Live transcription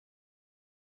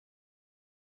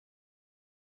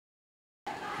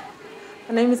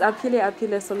My name is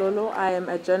Aphile-Aphile Sololo. I am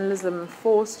a journalism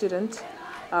 4 student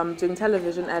doing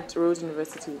television at Rhodes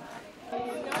University.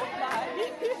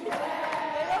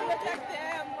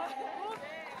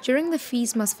 During the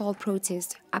Fees Must Fall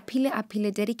protest,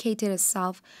 Aphile-Aphile dedicated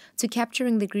herself to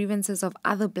capturing the grievances of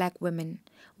other black women,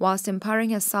 whilst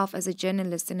empowering herself as a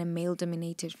journalist in a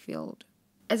male-dominated field.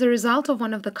 As a result of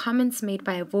one of the comments made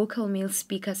by a vocal male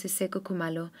speaker, Siseko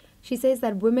Khumalo, she says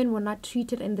that women were not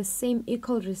treated in the same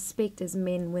equal respect as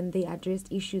men when they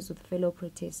addressed issues with fellow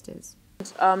protesters.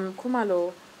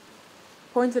 Khumalo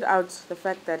pointed out the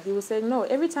fact that he was saying, no,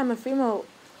 every time a female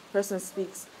person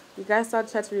speaks, you guys start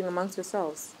chattering amongst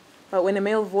yourselves. But when a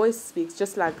male voice speaks,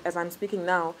 just like as I'm speaking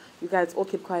now, you guys all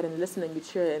keep quiet and listen and you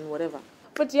cheer and whatever.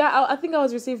 But yeah, I think I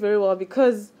was received very well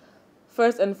because,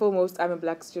 first and foremost, I'm a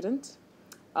black student.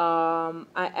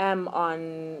 I am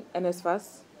on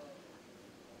NSFAS.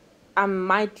 I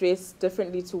might dress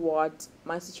differently to what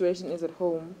my situation is at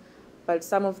home, but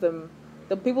some of them,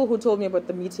 the people who told me about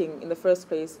the meeting in the first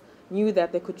place, knew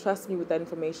that they could trust me with that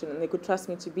information and they could trust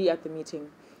me to be at the meeting.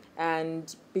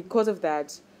 And because of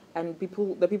that, and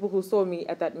the people who saw me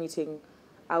at that meeting,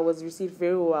 I was received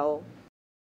very well.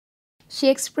 She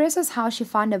expresses how she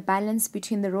found a balance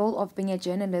between the role of being a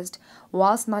journalist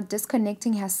whilst not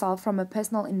disconnecting herself from a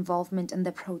personal involvement in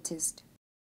the protest.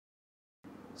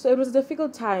 So it was a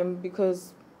difficult time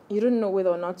because you didn't know whether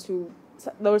or not to...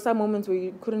 There were some moments where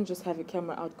you couldn't just have your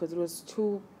camera out because it was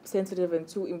too sensitive and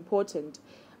too important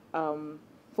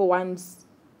for one's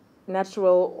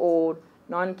natural or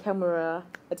non-camera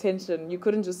attention. You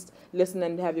couldn't just listen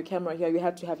and have your camera here. You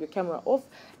had to have your camera off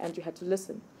and you had to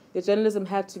listen. The journalism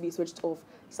had to be switched off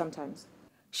sometimes.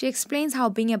 She explains how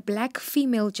being a black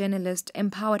female journalist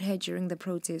empowered her during the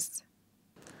protests.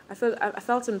 I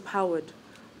felt empowered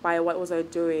by what was I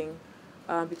doing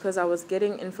because I was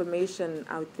getting information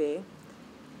out there.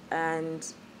 And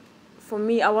for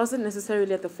me, I wasn't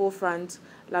necessarily at the forefront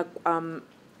like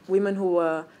women who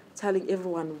were telling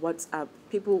everyone what's up.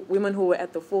 Women who were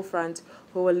at the forefront,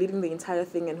 who were leading the entire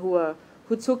thing and who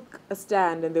took a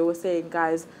stand and they were saying,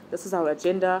 guys, this is our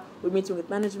agenda, we're meeting with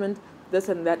management, this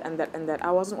and that and that and that.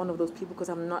 I wasn't one of those people because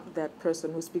I'm not that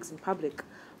person who speaks in public.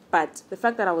 But the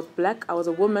fact that I was black, I was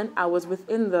a woman, I was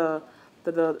within the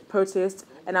protest,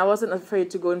 and I wasn't afraid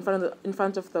to go in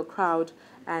front of the crowd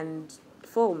and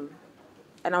film.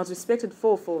 And I was respected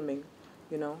for filming,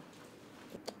 you know.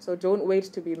 So don't wait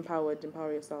to be empowered,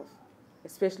 empower yourself,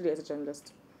 especially as a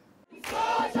journalist.